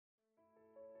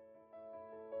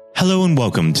Hello and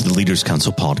welcome to the Leaders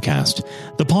Council podcast,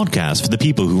 the podcast for the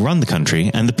people who run the country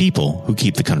and the people who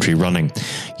keep the country running.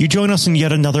 You join us in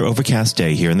yet another overcast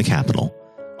day here in the capital.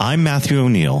 I'm Matthew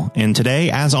O'Neill, and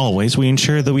today, as always, we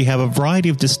ensure that we have a variety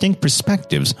of distinct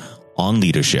perspectives on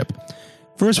leadership.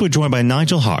 First, we're joined by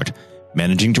Nigel Harte,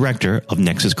 Managing Director of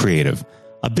Nexus Creative,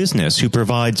 a business who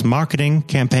provides marketing,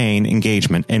 campaign,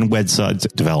 engagement, and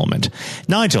website development.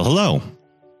 Nigel, hello.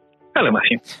 Hello,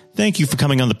 Matthew. Thank you for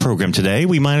coming on the program today.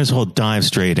 We might as well dive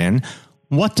straight in.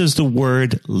 What does the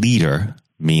word leader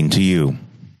mean to you?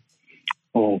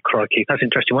 Oh, crikey. That's an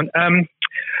interesting one.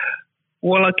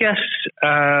 Well, I guess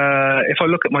if I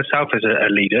look at myself as a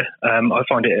leader, I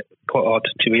find it quite odd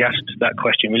to be asked that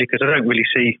question, really, because I don't really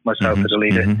see myself as a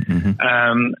leader.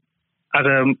 As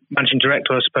a managing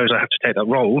director, I suppose I have to take that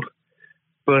role.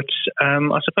 But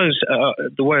I suppose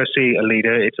the way I see a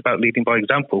leader, it's about leading by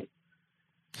example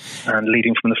and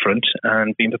leading from the front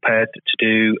and being prepared to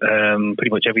do pretty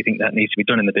much everything that needs to be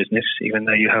done in the business, even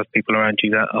though you have people around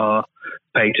you that are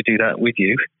paid to do that with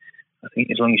you. I think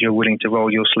as long as you're willing to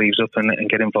roll your sleeves up and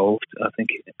get involved, I think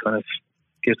it kind of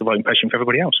gives the right impression for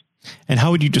everybody else. And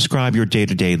how would you describe your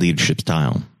day-to-day leadership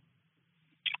style?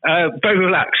 Very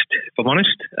relaxed, if I'm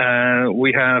honest.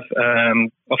 We have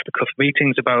off-the-cuff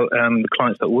meetings about the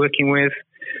clients that we're working with.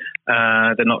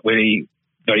 They're not really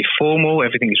very formal.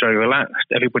 Everything is very relaxed.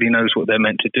 Everybody knows what they're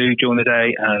meant to do during the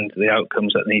day and the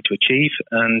outcomes that they need to achieve.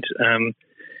 And,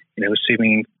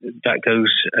 assuming that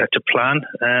goes to plan,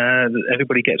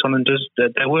 everybody gets on and does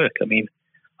their work. I mean,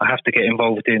 I have to get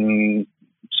involved in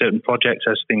certain projects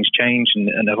as things change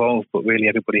and evolve, but really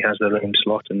everybody has their own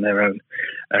slot and their own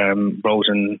roles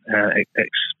and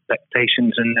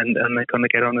expectations, and they kind of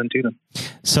get on and do them.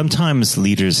 Sometimes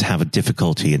leaders have a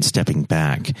difficulty in stepping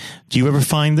back. Do you ever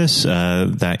find this,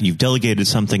 that you've delegated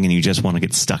something and you just want to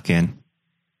get stuck in?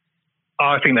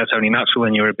 I think that's only natural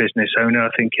when you're a business owner. I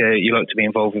think you like to be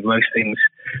involved with most things,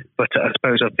 but I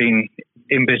suppose I've been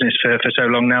in business for so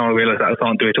long now, I realise that I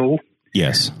can't do it all.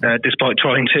 Yes. Despite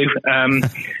trying to. And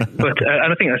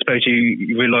I think, I suppose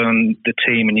you rely on the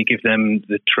team and you give them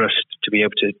the trust to be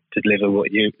able to deliver what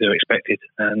they're expected.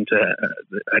 And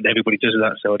everybody does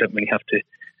that, so I don't really have to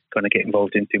kind of get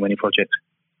involved in too many projects.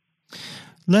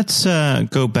 Let's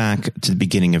go back to the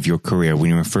beginning of your career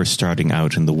when you were first starting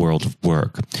out in the world of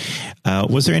work.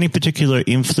 Was there any particular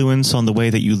influence on the way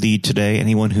that you lead today?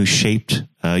 Anyone who shaped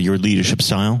your leadership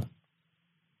style?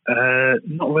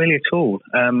 Not really at all.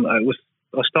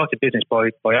 I started business by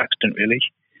accident, really.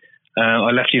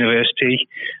 I left university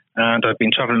and I've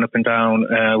been travelling up and down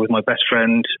with my best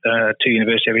friend to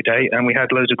university every day, and we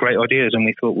had loads of great ideas, and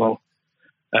we thought, well,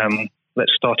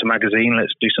 let's start a magazine,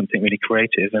 let's do something really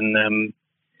creative. And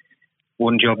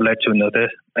one job led to another,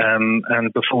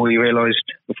 and before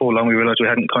long we realised we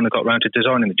hadn't kind of got around to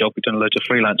designing the job. We'd done loads of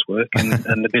freelance work, and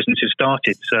the business had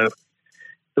started. So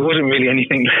there wasn't really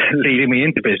anything leading me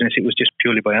into business. It was just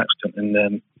purely by accident.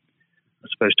 And I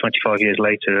suppose 25 years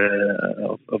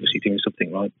later, obviously doing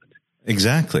something right.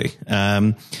 Exactly.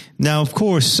 Now, of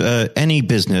course, any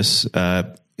business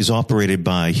is operated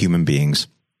by human beings.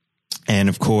 And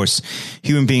of course,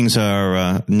 human beings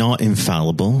are not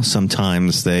infallible.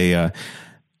 Sometimes they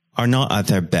are not at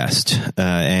their best,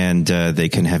 and they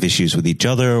can have issues with each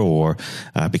other or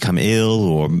become ill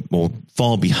or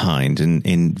fall behind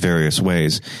in various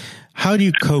ways. How do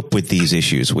you cope with these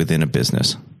issues within a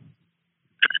business?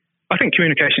 I think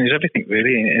communication is everything,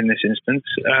 really, in this instance.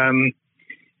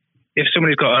 If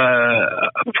somebody's got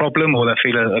a problem or they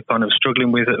feel a kind of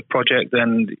struggling with a project,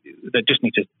 then they just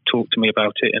need to talk to me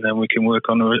about it, and then we can work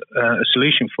on a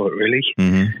solution for it, really.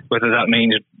 Mm-hmm. Whether that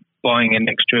means buying an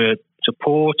extra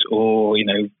support or,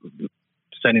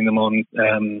 sending them on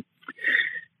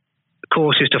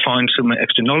courses to find some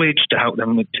extra knowledge to help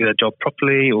them do their job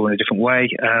properly or in a different way.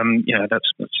 That's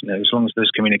as long as there's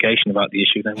communication about the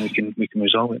issue, then we can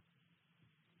resolve it.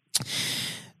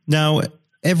 Now,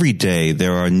 every day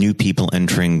there are new people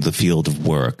entering the field of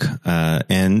work,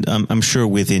 and I'm sure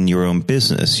within your own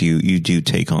business you do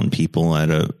take on people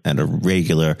at a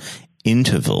regular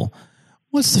interval.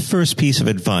 What's the first piece of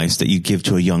advice that you give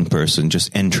to a young person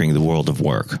just entering the world of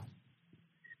work?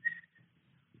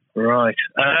 Right.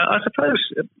 I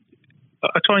suppose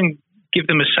I try and give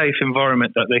them a safe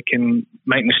environment that they can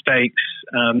make mistakes,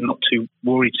 not to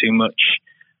worry too much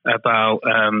about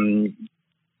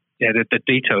the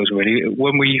details, really.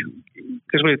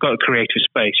 Because we've got a creative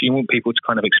space, you want people to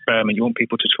kind of experiment, you want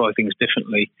people to try things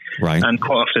differently. Right. And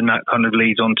quite often that kind of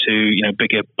leads on to,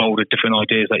 bigger, bolder, different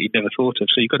ideas that you'd never thought of.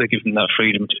 So you've got to give them that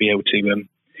freedom to be able to kind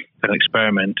of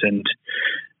experiment, and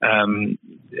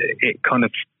it kind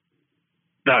of,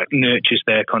 that nurtures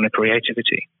their kind of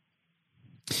creativity.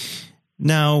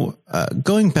 Now,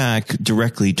 going back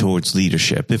directly towards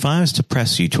leadership, if I was to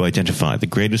press you to identify the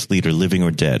greatest leader, living or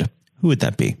dead, who would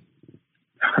that be?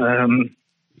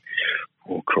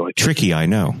 Tricky, I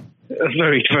know.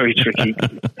 Very, very tricky.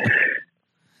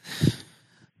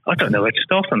 I don't know where to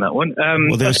start on that one.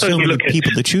 Well, there's so many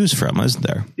people to choose from, isn't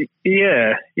there?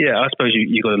 Yeah. I suppose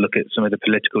you got to look at some of the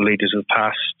political leaders of the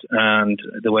past and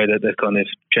the way that they've kind of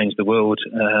changed the world.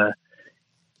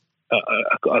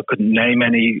 I couldn't name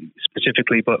any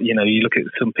specifically, but you look at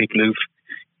some people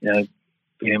who've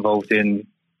been involved in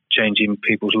changing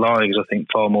people's lives. I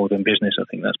think far more than business. I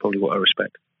think that's probably what I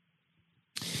respect.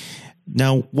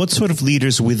 Now, what sort of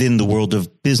leaders within the world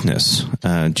of business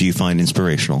do you find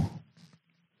inspirational?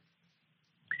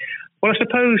 Well, I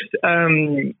suppose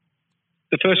the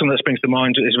first one that springs to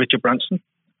mind is Richard Branson.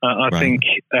 I think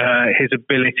his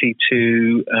ability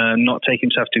to not take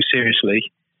himself too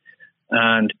seriously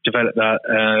and develop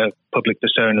that public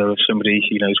persona of somebody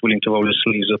who's willing to roll his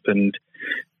sleeves up and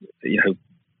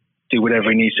do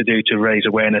whatever he needs to do to raise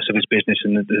awareness of his business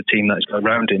and the team that's got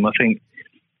around him. I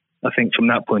think from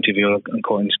that point of view, I'm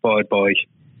quite inspired by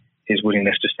his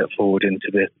willingness to step forward into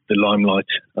the limelight.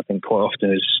 I think quite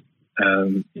often as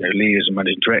leaders and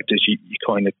managing directors, you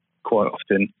kind of quite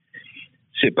often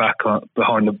sit back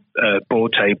behind the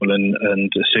board table and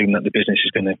assume that the business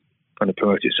is going to kind of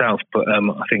promote itself. But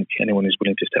I think anyone who's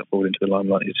willing to step forward into the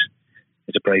limelight is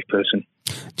a brave person.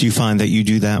 Do you find that you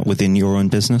do that within your own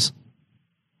business?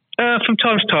 From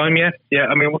time to time, yeah.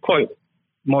 I mean, we're quite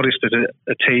modest as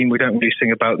a team. We don't really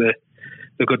sing about the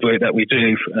good work that we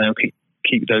do.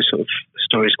 Keep those sort of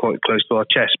stories quite close to our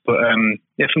chest. But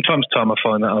from time to time, I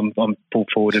find that I'm pulled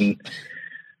forward and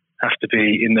have to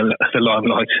be in the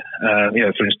limelight.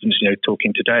 For instance,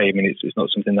 talking today. I mean, it's not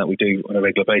something that we do on a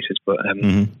regular basis, but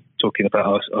talking about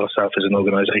ourselves as an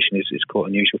organisation is quite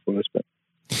unusual for us. But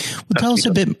tell us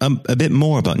a bit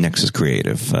more about Nexus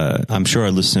Creative. I'm sure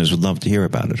our listeners would love to hear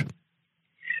about it.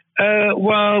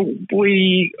 Well,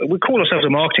 we call ourselves a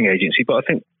marketing agency, but I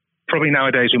think probably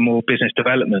nowadays we're more business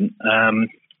development.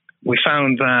 We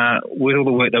found that with all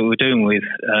the work that we were doing with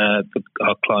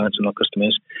our clients and our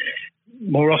customers,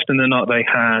 more often than not, they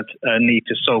had a need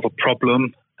to solve a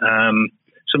problem.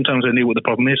 Sometimes they knew what the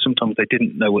problem is, sometimes they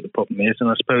didn't know what the problem is. And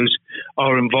I suppose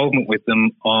our involvement with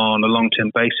them on a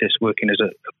long-term basis, working as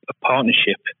a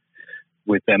partnership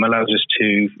with them, allows us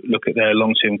to look at their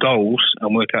long-term goals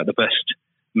and work out the best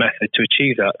method to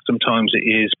achieve that. Sometimes it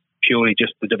is purely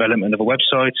just the development of a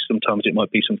website. Sometimes it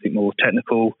might be something more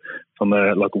technical from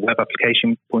a web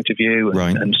application point of view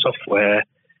and software.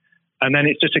 And then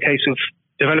it's just a case of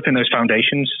developing those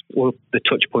foundations or the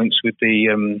touch points with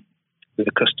the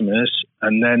customers,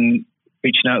 and then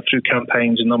reaching out through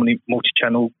campaigns and normally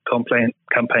multi-channel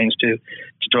campaigns to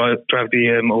drive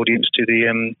the audience to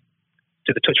the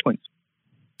touch points.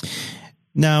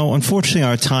 Now, unfortunately,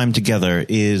 our time together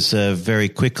is very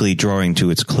quickly drawing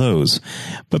to its close.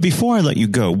 But before I let you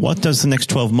go, what does the next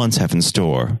 12 months have in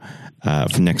store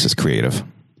for Nexus Creative?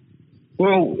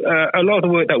 Well, a lot of the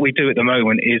work that we do at the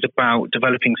moment is about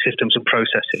developing systems and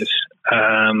processes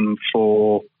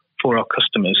for our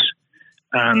customers.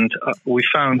 And we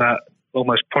found that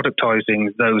almost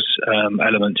productizing those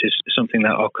elements is something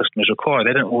that our customers require.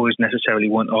 They don't always necessarily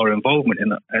want our involvement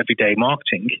in everyday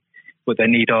marketing, but they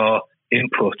need our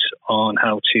input on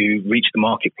how to reach the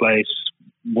marketplace,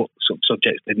 what sort of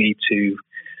subjects they need to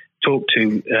talk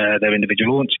to their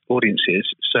individual audiences.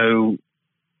 So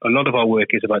a lot of our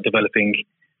work is about developing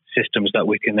systems that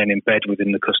we can then embed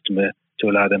within the customer to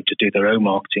allow them to do their own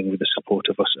marketing with the support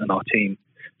of us and our team.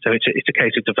 So it's a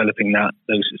case of developing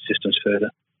those systems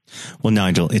further. Well,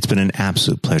 Nigel, it's been an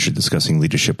absolute pleasure discussing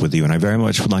leadership with you, and I very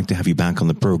much would like to have you back on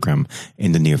the program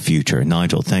in the near future.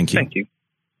 Nigel, thank you. Thank you.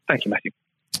 Thank you, Matthew.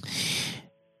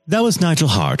 That was Nigel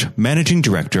Harte, Managing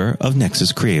Director of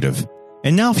Nexus Creative.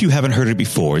 And now, if you haven't heard it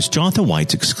before, it's Jonathan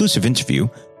White's exclusive interview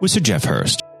with Sir Geoff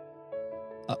Hurst.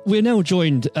 We're now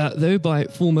joined, though, by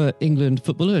former England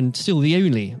footballer and still the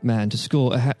only man to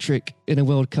score a hat-trick in a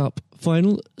World Cup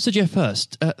final, Sir Geoff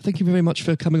Hurst. Thank you very much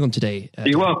for coming on today.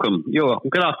 You're welcome. You're welcome.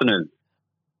 Good afternoon.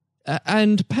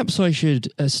 And perhaps I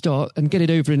should start and get it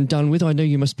over and done with. I know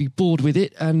you must be bored with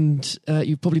it, and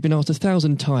you've probably been asked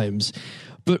 1,000 times.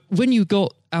 But when you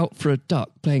got out for a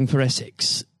duck playing for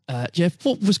Essex, Geoff,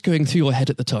 what was going through your head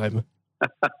at the time?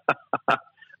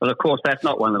 Well, of course, that's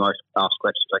not one of the most asked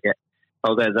questions I get.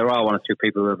 Although there are one or two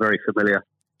people who are very familiar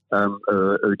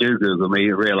who do Google me,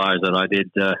 realise that I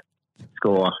did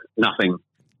score nothing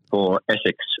for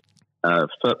Essex.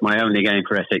 My only game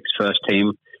for Essex first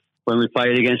team when we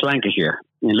played against Lancashire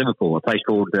in Liverpool, a place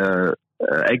called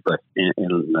Egbert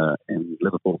in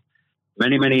Liverpool,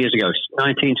 many years ago,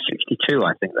 1962. 92,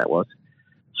 I think that was.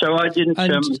 So I didn't, I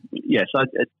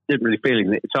didn't really feel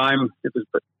it at the time. It was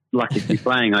lucky to be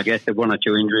playing, I guess. There were one or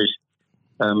two injuries.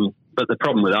 But the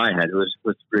problem that I had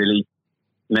was really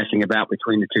messing about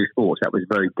between the two sports. That was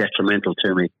very detrimental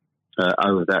to me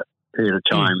over that period of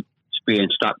time, being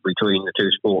stuck between the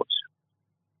two sports.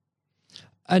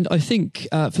 And I think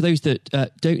for those that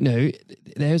don't know,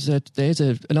 there's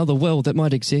another world that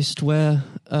might exist where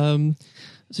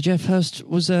Sir Geoff Hurst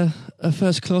was a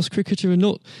first-class cricketer and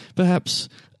not perhaps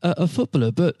a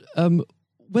footballer. But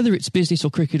whether it's business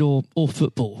or cricket or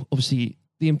football, obviously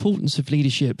the importance of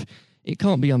leadership, it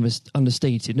can't be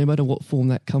understated, no matter what form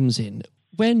that comes in.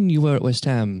 When you were at West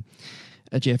Ham,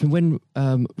 Geoff, and when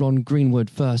Ron Greenwood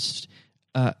first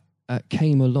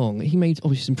came along, he made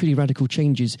obviously some pretty radical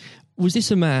changes. Was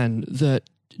this a man that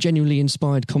genuinely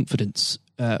inspired confidence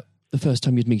the first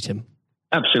time you'd meet him?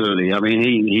 Absolutely. I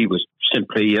mean, he was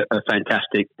simply a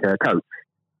fantastic coach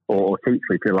or teacher,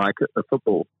 if you like, of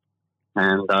football.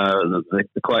 And the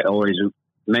quite always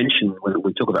mentioned when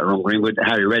we talk about Ron Greenwood,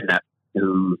 Harry Redknapp,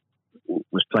 who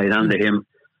was played under him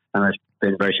and has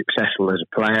been very successful as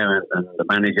a player and the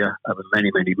manager over many,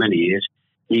 many, many years.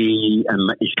 He's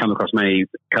come across many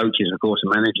coaches, of course,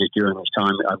 and managers during his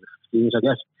time over years, I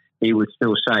guess. He would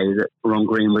still say that Ron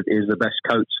Greenwood is the best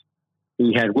coach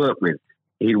he'd worked with.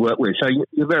 So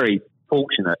you're very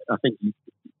fortunate. I think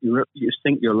you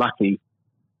think you're lucky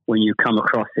when you come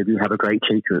across, if you have a great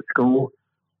teacher at school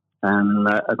and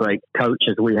a great coach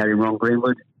as we had in Ron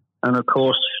Greenwood, and of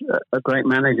course a great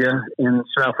manager in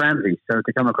Sir Alf Ramsey. So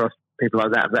to come across people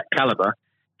like that of that calibre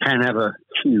can have a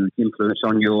huge influence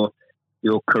on your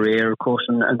career, of course,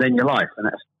 and then your life, and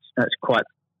that's quite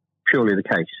purely the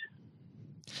case.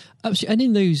 Absolutely. And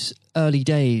in those early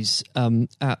days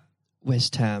at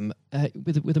West Ham,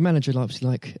 with a manager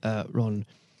like Ron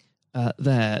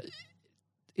there,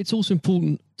 it's also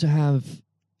important to have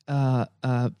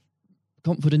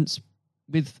confidence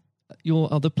with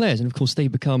your other players, and of course they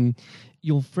become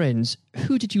your friends.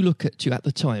 Who did you look to at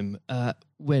the time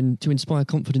when to inspire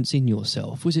confidence in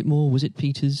yourself? Was it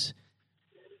Peters?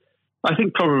 I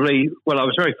think probably, I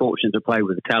was very fortunate to play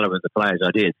with the calibre of the players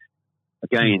I did.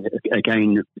 Again,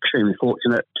 extremely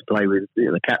fortunate to play with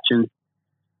the captain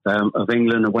of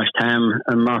England and West Ham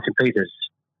and Martin Peters,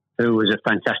 who was a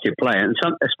fantastic player. And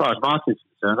as far as Martin's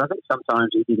concerned, I think sometimes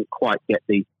he didn't quite get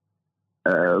the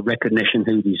recognition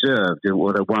he deserved.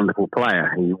 What a wonderful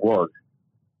player he was.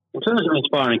 In terms of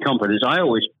inspiring confidence, I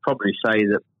always probably say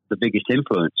that the biggest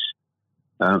influence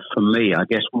for me, I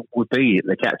guess, would be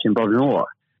the captain, Bob Noor.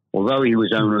 Although he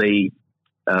was only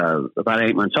about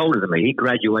 8 months older than me, he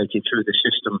graduated through the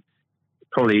system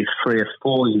probably 3 or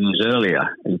 4 years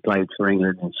earlier. He played for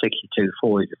England in 62,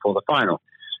 4 years before the final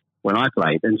when I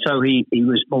played. And so he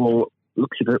was more,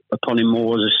 looked upon him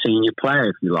more as a senior player,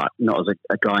 if you like, not as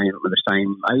a guy with the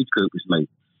same age group as me.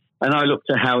 And I looked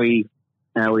at how he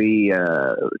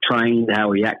trained,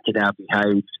 how he acted, how he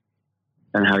behaved,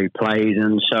 and how he played.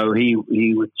 And so he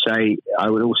would say, I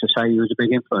would also say he was a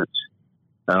big influence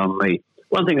on me.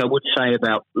 One thing I would say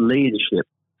about leadership,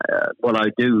 what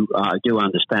I do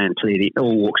understand clearly in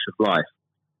all walks of life,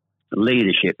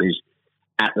 leadership is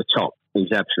at the top,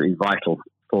 is absolutely vital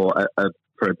for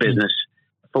a business,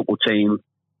 a football team,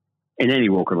 in any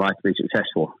walk of life to be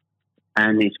successful.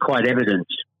 And it's quite evident.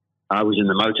 I was in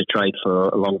the motor trade for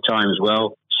a long time as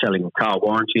well, selling car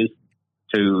warranties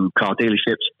to car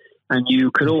dealerships. And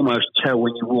you could almost tell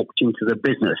when you walked into the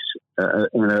business,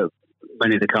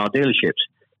 many of the car dealerships,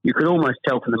 you could almost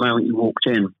tell from the moment you walked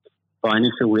in by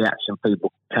initial reaction,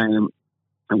 people came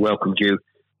and welcomed you,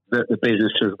 that the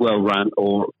business was well run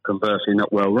or conversely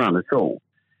not well run at all.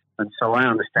 And so I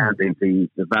understand the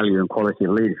value and quality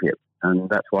of leadership. And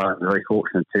that's why I'm very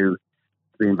fortunate to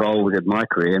be involved in my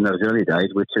career in those early days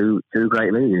with two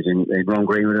great leaders in Ron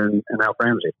Greenwood and Alf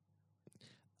Ramsey.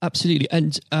 Absolutely.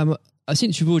 And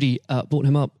since you've already brought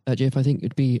him up, Geoff, I think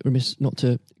it'd be remiss not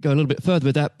to go a little bit further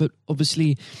with that. But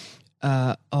obviously,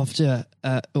 after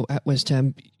at West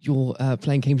Ham, your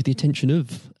playing came to the attention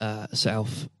of Sir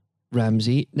Alf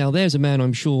Ramsey. Now, there's a man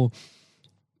I'm sure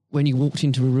when you walked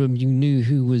into a room, you knew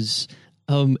who was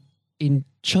in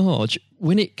charge.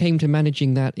 When it came to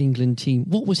managing that England team,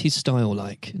 what was his style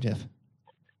like, Geoff?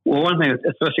 Well,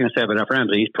 the first thing I say about Alf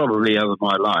Ramsey, he's probably over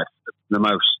my life the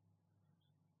most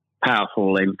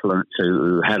powerful influence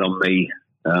who had on me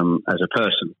as a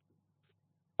person.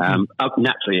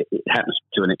 Naturally, it happens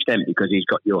to an extent because he's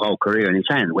got your whole career in his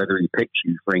hand. Whether he picks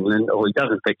you for England or he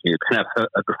doesn't pick you, it can have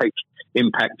a great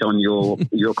impact on your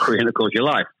career and, of course, your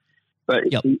life. But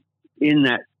in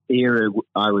that era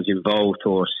I was involved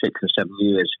for 6 or 7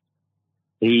 years,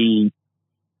 it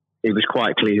was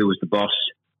quite clear who was the boss.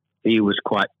 he was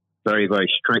quite very,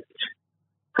 very strict.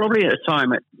 Probably at a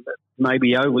time,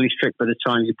 maybe overly strict, but at a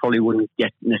time you probably wouldn't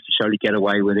necessarily get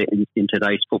away with it in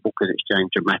today's football because it's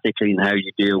changed dramatically in how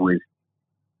you deal with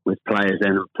players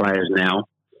then and players now.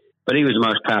 But he was the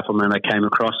most powerful man I came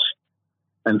across,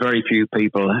 and very few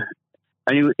people.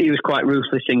 And he was quite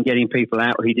ruthless in getting people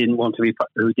out who didn't want to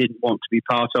be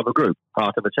part of a group,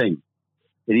 part of a team.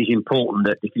 It is important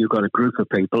that if you've got a group of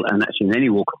people, and that's in any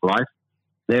walk of life,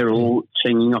 they're all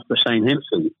singing off the same hymn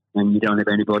sheet, and you don't have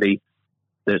anybody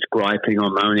that's griping or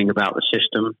moaning about the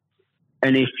system.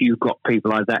 And if you've got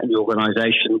people like that in your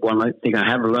organisation, one thing I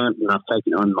have learned, and I've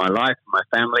taken it on in my life, my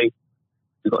family,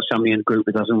 you've got somebody in a group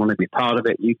that doesn't want to be part of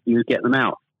it, you get them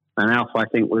out. And Alf, I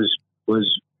think, was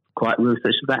quite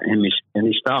ruthless with that in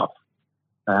his staff.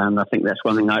 And I think that's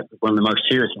one of the most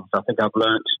serious things I think I've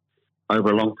learnt over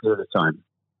a long period of time.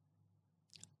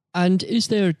 And is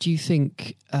there, do you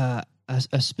think,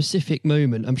 a specific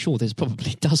moment, I'm sure there's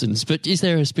probably dozens, but is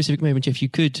there a specific moment, Jeff, you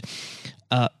could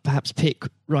perhaps pick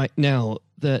right now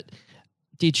that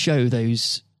did show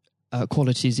those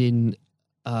qualities in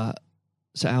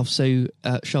Sir Alf so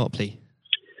sharply?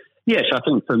 Yes, I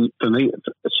think for me,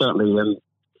 certainly,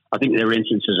 I think there are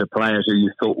instances of players who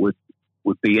you thought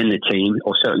would be in the team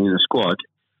or certainly in the squad,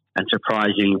 and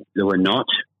surprising they were not.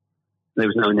 There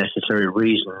was no necessary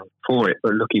reason for it,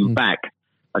 but looking back,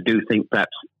 I do think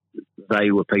perhaps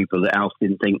they were people that Alf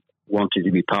didn't think wanted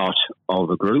to be part of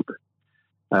the group.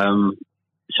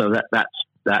 So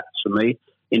that's for me.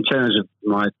 In terms of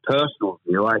my personal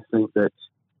view, I think that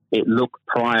it looked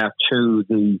prior to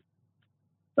the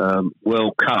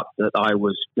World Cup that I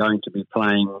was going to be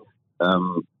playing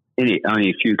in it. Only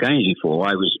a few games before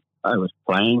I was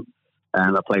playing,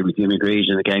 and I played with Jimmy Greaves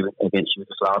in a game against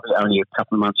Yugoslavia only a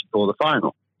couple of months before the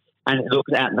final. And it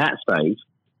looked at that stage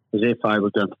as if I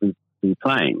was going to be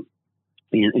playing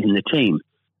in the team.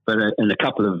 But in a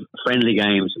couple of more friendly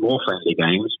games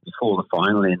before the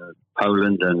final in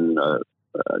Poland and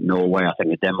Norway, I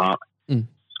think, and Denmark,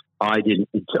 I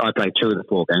played 2 of the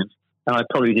 4 games, and I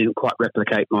probably didn't quite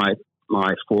replicate my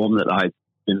form that I'd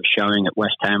been showing at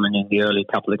West Ham and in the early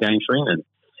couple of games for England.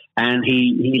 And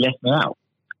he left me out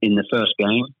in the first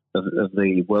game of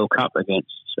the World Cup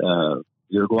against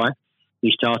Uruguay.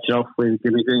 He started off with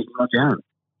Jimmy Greaves and Roger Hunt.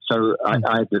 So I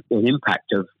had an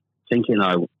impact of thinking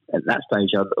at that stage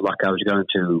like I was going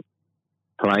to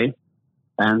play,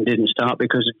 and didn't start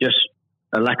because of just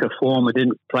a lack of form. I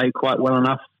didn't play quite well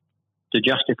enough to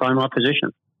justify my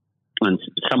position. And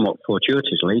somewhat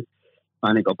fortuitously, I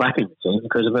only got back in the team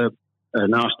because of a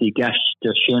nasty gash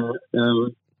to shin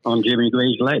on Jimmy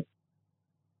Greaves' leg.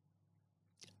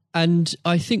 And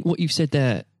I think what you've said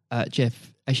there,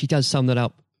 Jeff, actually does sum that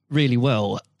up really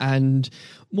well. And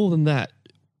more than that,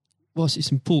 whilst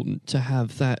it's important to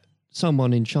have that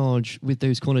someone in charge with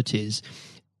those qualities,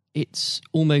 it's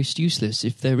almost useless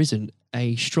if there isn't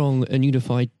a strong and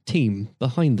unified team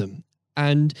behind them.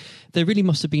 And there really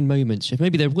must have been moments, Jeff,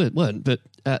 maybe there weren't, but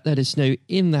let us know,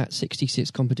 in that 66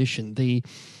 competition, the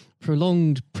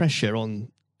prolonged pressure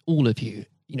on all of you,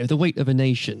 the weight of a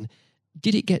nation,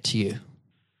 did it get to you?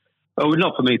 Oh,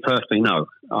 not for me personally, no.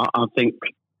 I think,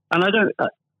 and I don't,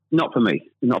 not for me,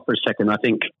 not for a second. I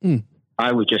think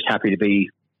I was just happy to be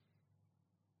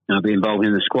involved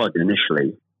in the squad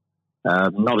initially.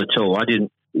 Not at all.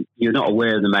 You're not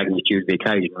aware of the magnitude of the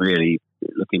occasion, really,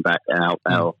 looking back out.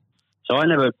 So I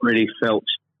never really felt,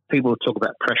 people talk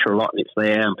about pressure a lot, and it's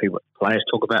there, and players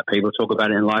talk about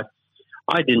it in life.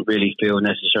 I didn't really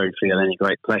necessarily feel any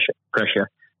great pressure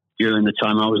during the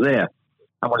time I was there.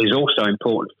 And what is also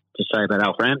important to say about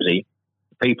Alf Ramsey,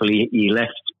 the people he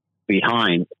left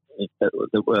behind that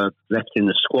were left in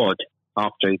the squad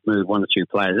after he'd moved 1 or 2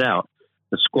 players out,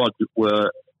 the squad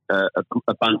were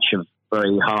a bunch of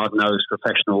very hard-nosed,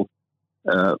 professional,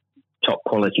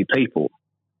 top-quality people.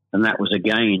 And that was,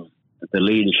 again, the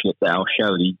leadership that Al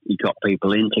showed. He got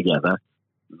people in together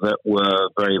that were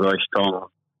very, very strong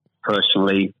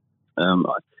personally. And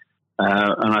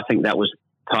I think that was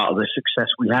part of the success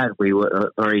we had. We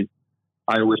were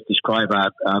I always describe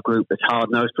our group as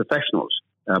hard-nosed professionals.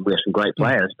 We have some great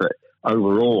players, but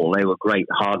overall they were great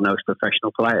hard-nosed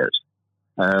professional players.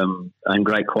 And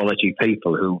great quality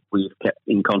people who we've kept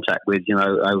in contact with,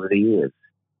 over the years.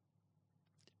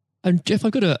 And Jeff,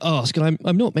 I've got to ask, and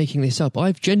I'm not making this up,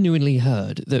 I've genuinely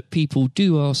heard that people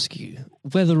do ask you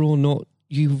whether or not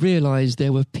you realise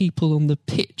there were people on the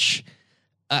pitch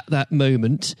at that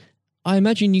moment. I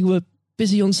imagine you were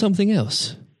busy on something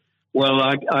else. Well,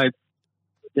 I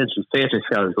did some theatre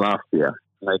shows last year.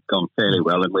 They've gone fairly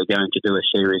well, and we're going to do a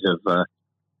series of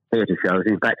theatre shows,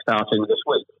 in fact, starting this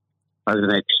week, over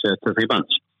the next 2 or 3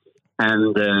 months.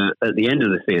 And at the end of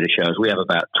the theatre shows, we have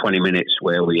about 20 minutes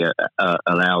where we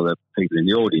allow the people in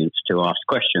the audience to ask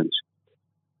questions.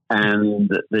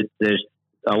 And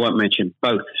I won't mention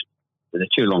both. They're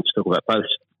too long to talk about both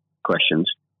questions.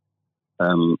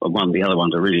 The other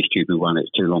one's a really stupid one.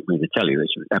 It's too long for me to tell you.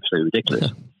 It's absolutely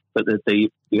ridiculous. But the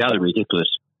other ridiculous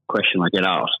question I get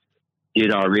asked,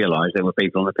 did I realise there were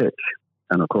people on the pitch?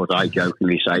 And of course I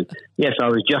jokingly say, yes, I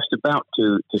was just about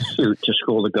to shoot to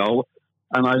score the goal.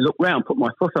 And I looked round, put my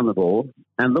foot on the ball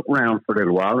and looked round for a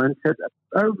little while and said,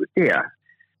 oh dear,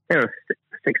 there are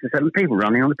 6 or 7 people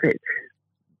running on the pitch.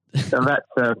 So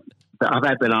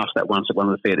I've been asked that once at one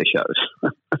of the theatre shows.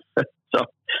 So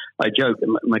I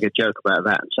make a joke about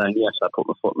that and saying, yes, I put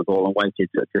my foot on the ball and waited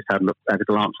to just have a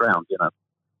glance round, you know.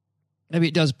 Maybe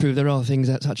it does prove there are things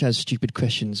such as stupid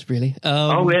questions, really.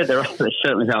 Oh, yeah, there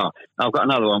certainly are. I've got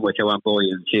another one which I won't bore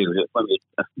you with. It won't be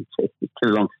too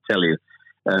long to tell you.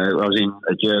 I was in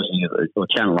a Jersey, or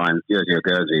Channel Line, Jersey or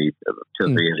Guernsey 2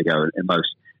 or 3 years ago, and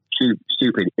most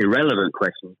stupid, irrelevant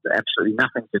questions, absolutely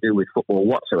nothing to do with football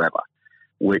whatsoever,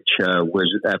 which was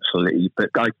absolutely, but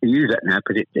I can use that now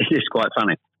because it is quite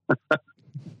funny.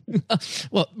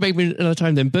 Well, maybe another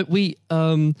time then, but we...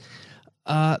 well,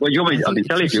 you want me? I can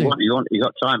tell you if you want. You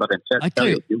got time? I can tell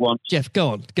you if you want. Jeff, go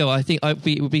on. Go. I think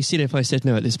it would be silly if I said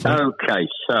no at this point. Okay,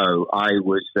 so I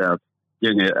was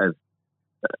doing at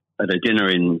a dinner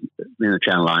in the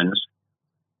Channel Lines,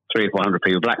 300 or 400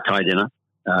 people, black tie dinner,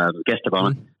 guest of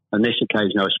honour. On this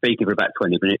occasion, I was speaking for about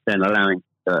 20 minutes, then allowing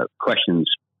questions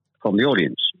from the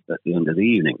audience at the end of the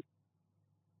evening.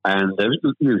 And there was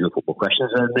usual football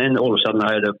questions, and then all of a sudden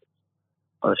I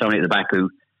heard somebody at the back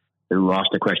who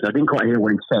asked a question. I didn't quite hear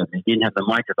what he said. He didn't have the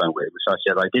microphone with him, so I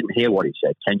said, I didn't hear what he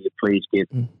said. Can you please give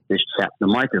this chap the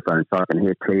microphone so I can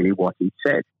hear clearly what he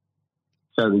said?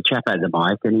 So the chap had the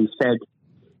mic, and he said,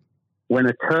 when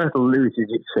a turtle loses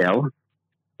its shell,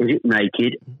 is it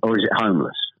naked or is it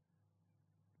homeless?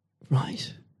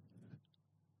 Right.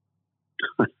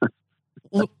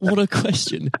 What a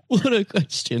question. What a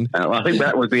question. I think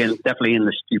that would be definitely in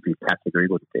the stupid category,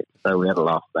 wouldn't it? So we had a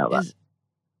laugh about that.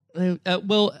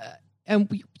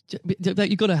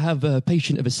 You've got to have a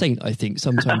patient of a saint, I think,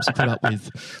 sometimes to put up with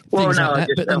things like that.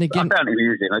 But then again, I found it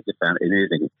amusing. I just found it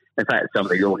amusing. In fact, some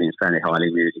of the audience found it highly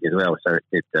amusing as well. So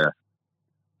it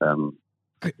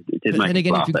did make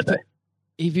me laugh that day.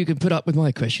 If you can put up with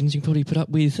my questions, you can probably put up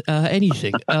with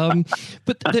anything.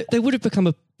 But there would have become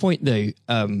a point, though,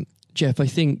 Jeff, I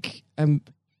think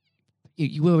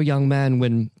you were a young man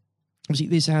when obviously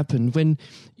this happened, when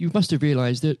you must have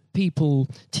realised that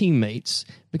teammates,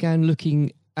 began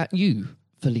looking at you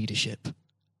for leadership.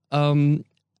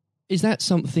 Is that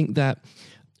something that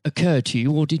occurred to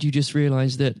you, or did you just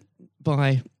realise that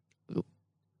by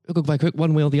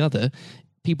one way or the other,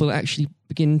 people actually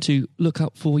begin to look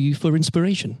up for you for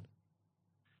inspiration?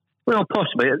 Well,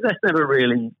 possibly. That's never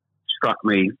really struck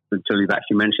me until you've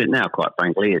actually mentioned it now, quite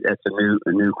frankly. It's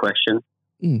a new question.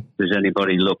 Does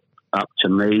anybody look up to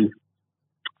me?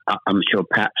 I'm sure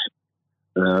perhaps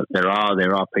there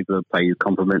are people who pay you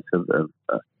compliments of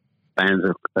fans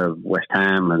of West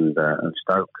Ham and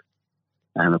Stoke,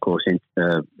 and of course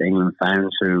England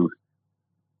fans who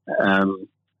I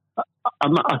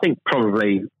think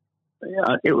probably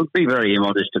it would be very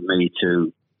immodest of me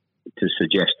to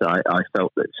suggest that I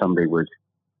felt that somebody was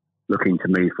looking to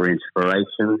me for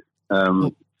inspiration.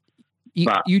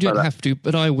 You don't have to,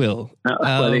 but I will.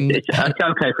 It's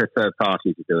okay for a third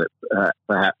party to do it.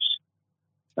 Perhaps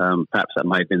that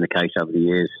may have been the case over the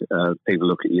years. People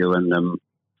look at you and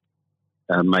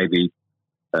maybe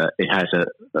it has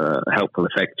a helpful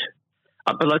effect.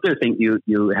 But I do think you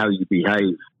how you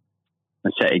behave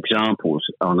and set examples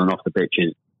on and off the pitch,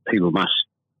 people must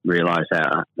realise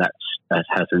that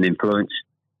has an influence.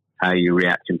 How you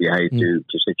react and behave to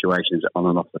situations on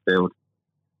and off the field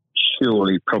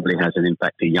surely probably has an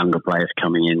impact to younger players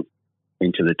coming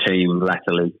into the team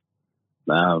latterly.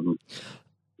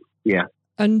 Yeah.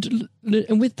 And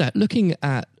with that, looking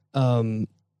at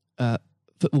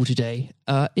football today,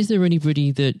 is there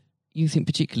anybody that you think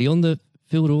particularly on the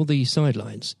field or the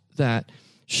sidelines that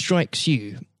strikes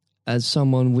you as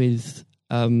someone with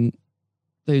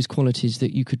those qualities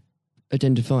that you could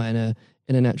identify in a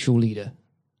natural leader?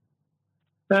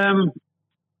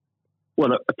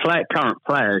 Well, current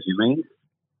players, you mean?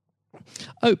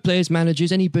 Oh, players,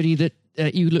 managers, anybody that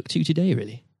you look to today,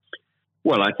 really?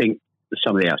 Well, I think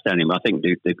some of the outstanding. I think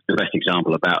the best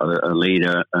example about a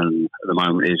leader at the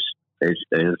moment is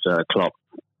Klopp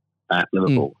at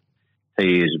Liverpool.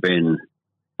 He has been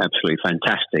absolutely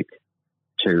fantastic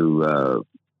to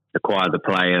acquire the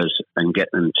players and get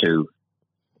them to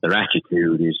Their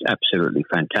attitude is absolutely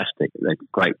fantastic. They're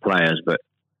great players, but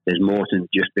there's more than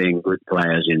just being good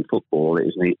players in football. It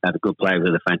is have a good player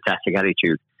with a fantastic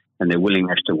attitude, and their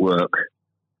willingness to work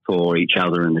for each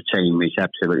other and the team is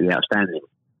absolutely outstanding.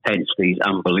 Hence these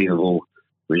unbelievable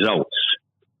results.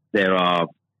 There are,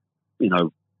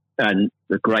 and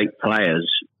the great players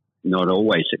not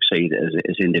always succeed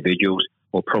as individuals,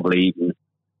 or probably even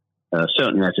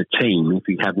certainly as a team if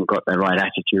you haven't got the right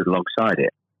attitude alongside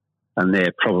it. And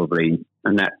they're probably,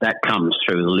 and that comes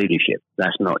through the leadership.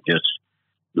 That's not just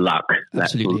luck.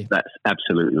 Absolutely. That's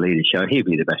absolute leadership. He'd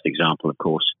be the best example, of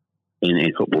course, in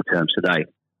football terms today.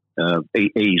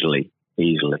 Easily.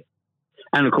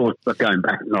 And of course, but going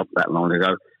back not that long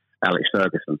ago, Alex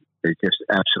Ferguson, who's just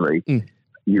absolutely,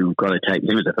 you've got to take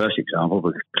him as the first example,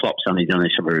 because Klopp's only done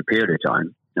this over a period of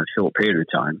time, a short period of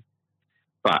time.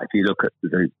 But if you look at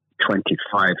the 26,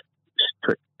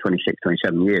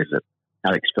 27 years that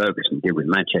Alex Ferguson did with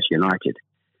Manchester United,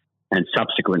 and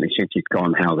subsequently since he's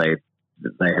gone, how they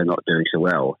are not doing so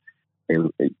well.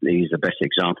 He's the best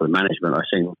example of management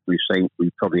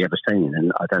we've probably ever seen,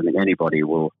 and I don't think anybody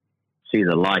will see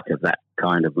the like of that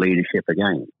kind of leadership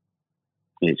again.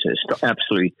 It's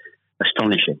absolutely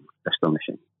astonishing.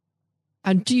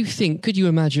 And do you think, could you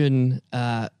imagine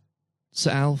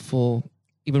Sir Alf or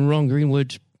even Ron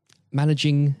Greenwood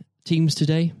managing teams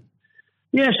today?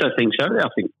 Yes, I think so. I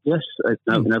think yes,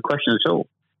 no question at all.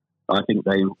 I think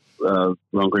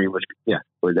Ron Greenwood. Yeah,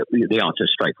 well, the answer,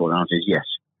 straightforward answer is yes.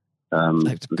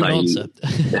 That's a good answer.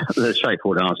 The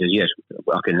straightforward answer is yes.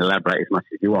 I can elaborate as much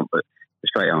as you want, but the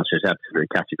straight answer is absolutely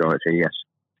categorically yes.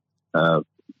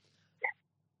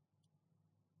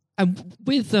 And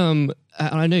with and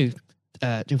I know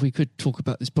if we could talk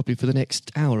about this probably for the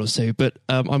next hour or so, but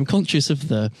I'm conscious of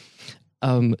the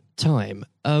time.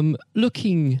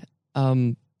 Looking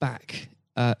back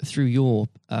through your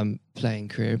playing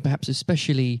career, perhaps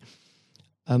especially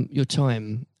your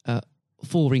time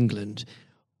for England,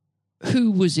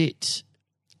 who was it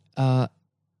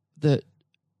that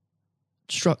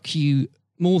struck you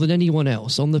more than anyone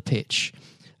else on the pitch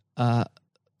that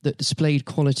displayed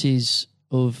qualities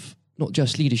of not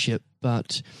just leadership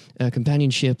but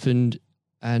companionship and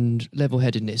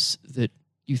level-headedness that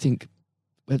you think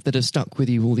that have stuck with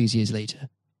you all these years later?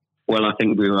 Well, I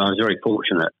think I was very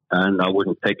fortunate, and I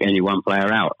wouldn't pick any one player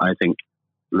out. I think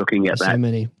looking at that,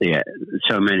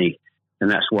 so many, and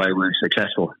that's why we were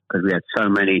successful, because we had so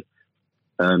many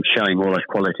showing all those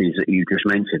qualities that you just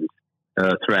mentioned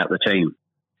throughout the team.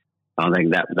 I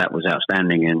think that was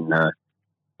outstanding, and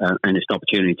it's an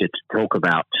opportunity to talk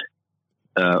about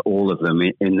all of them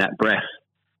in that breath.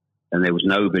 And there was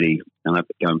nobody, and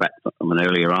going back from an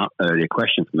earlier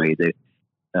question for me,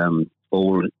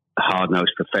 all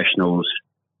hard-nosed professionals,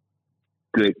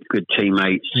 good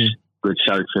teammates, good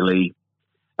socially,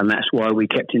 and that's why we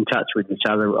kept in touch with each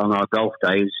other on our golf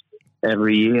days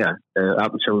every year,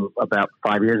 up until about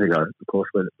 5 years ago, of course,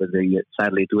 with the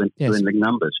sadly dwindling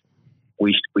numbers.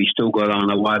 We still got on,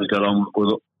 our wives got on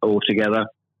all together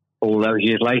all those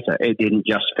years later. It didn't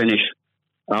just finish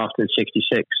after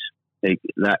 66.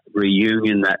 That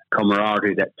reunion, that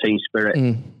camaraderie, that team spirit,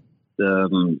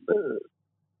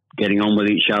 getting on with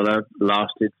each other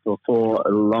lasted for a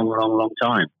long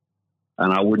time.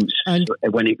 And I wouldn't,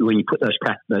 when you put those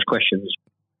questions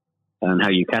and how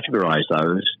you categorise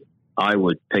those, I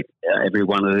would pick every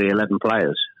one of the 11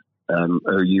 players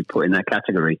who you put in that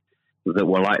category that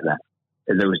were like that.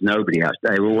 There was nobody else.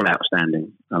 They were all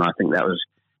outstanding. And I think that was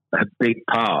a big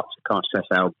part. I can't stress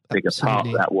how big a part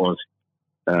that was.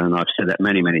 And I've said that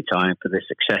many times, for the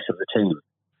success of the team.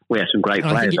 We have some great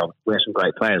players. We have some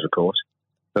great players, of course.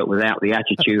 But without the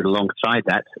attitude alongside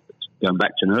that, going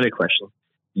back to an earlier question,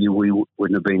 we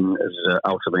wouldn't have been as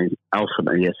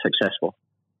ultimately as successful.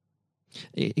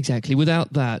 Exactly.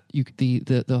 Without that,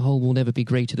 the whole will never be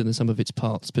greater than the sum of its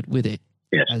parts. But with it,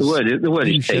 yes, the word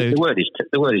is team.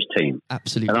 The word is team.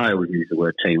 Absolutely. And I always use the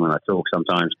word team when I talk.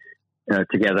 Sometimes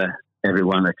together,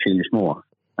 everyone achieves more,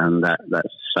 and that's the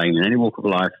same in any walk of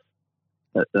life.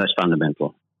 That's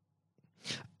fundamental.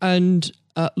 And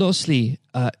lastly,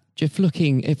 Jeff,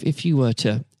 looking if you were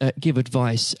to give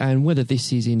advice, and whether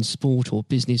this is in sport or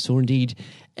business or indeed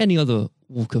any other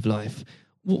walk of life,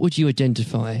 what would you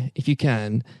identify, if you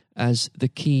can, as the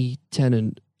key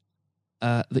tenet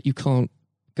that you can't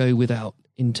go without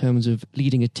in terms of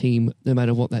leading a team, no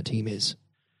matter what that team is?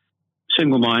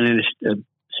 Single-mindedness,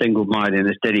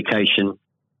 dedication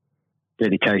to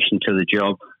the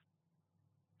job,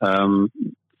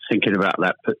 thinking about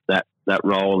that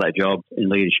role, that job in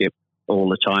leadership all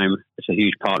the time. It's a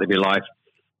huge part of your life.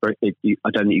 I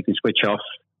don't think you can switch off.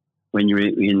 when you're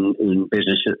in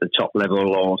business at the top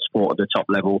level or sport at the top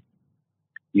level,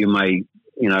 you may,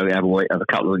 have a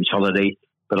couple of weeks holiday.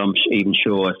 But I'm even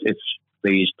sure if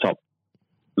these top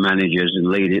managers and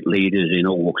leaders in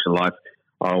all walks of life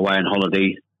are away on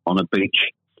holiday on a beach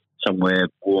somewhere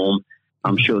warm,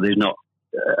 I'm sure they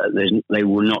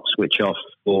will not switch off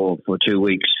for 2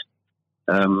 weeks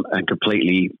and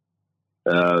completely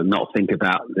not think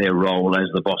about their role as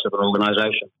the boss of an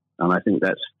organisation. And I think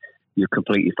you're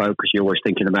completely focused. You're always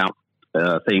thinking about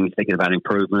things, thinking about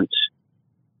improvements,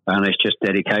 and it's just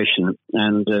dedication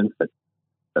and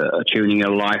tuning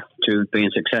your life to being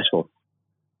successful.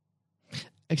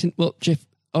 Excellent. Well, Jeff,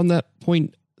 on that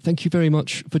point, thank you very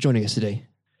much for joining us today.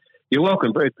 You're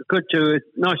welcome. Nice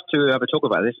to have a talk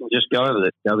about this and just go over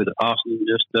the past and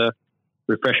just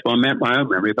refresh my own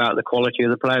memory about the quality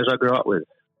of the players I grew up with.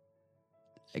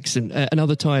 Excellent.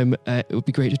 Another time, it would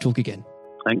be great to talk again.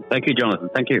 Thank you, Jonathan.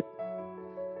 Thank you.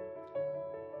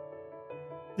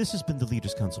 This has been the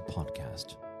Leaders Council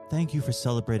podcast. Thank you for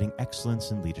celebrating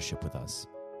excellence in leadership with us.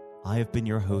 I have been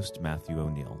your host, Matthew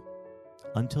O'Neill.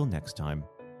 Until next time,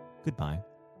 goodbye.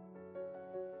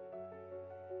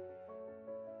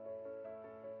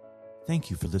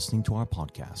 Thank you for listening to our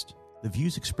podcast. The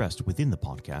views expressed within the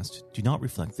podcast do not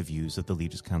reflect the views of the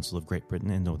Leaders Council of Great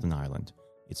Britain and Northern Ireland,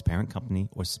 its parent company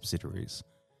or subsidiaries,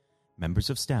 members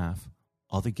of staff,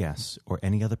 other guests, or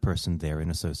any other person therein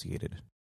associated.